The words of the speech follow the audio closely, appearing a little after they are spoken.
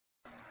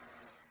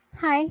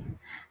Hi,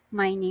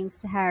 my name's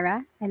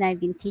Sahara, and I've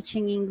been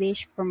teaching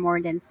English for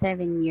more than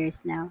 7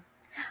 years now.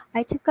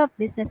 I took up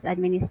business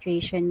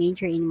administration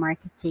major in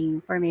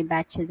marketing for my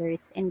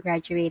bachelor's and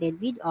graduated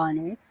with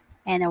honors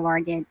and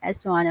awarded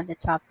as one of the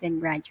top 10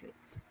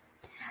 graduates.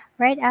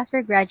 Right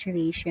after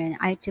graduation,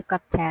 I took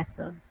up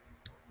TESOL,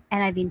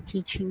 and I've been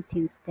teaching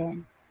since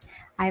then.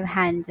 I've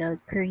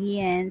handled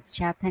Koreans,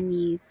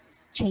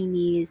 Japanese,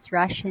 Chinese,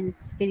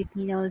 Russians,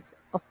 Filipinos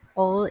of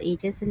all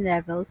ages and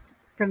levels,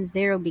 from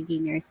zero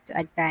beginners to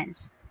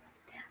advanced.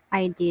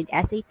 I did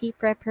SAT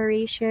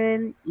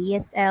preparation,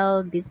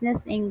 ESL,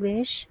 business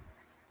English,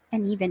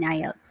 and even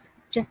IELTS.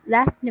 Just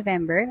last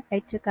November, I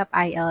took up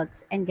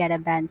IELTS and got a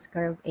band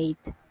score of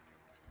 8.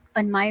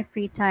 On my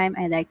free time,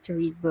 I like to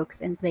read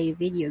books and play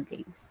video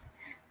games.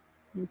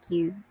 Thank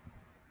you.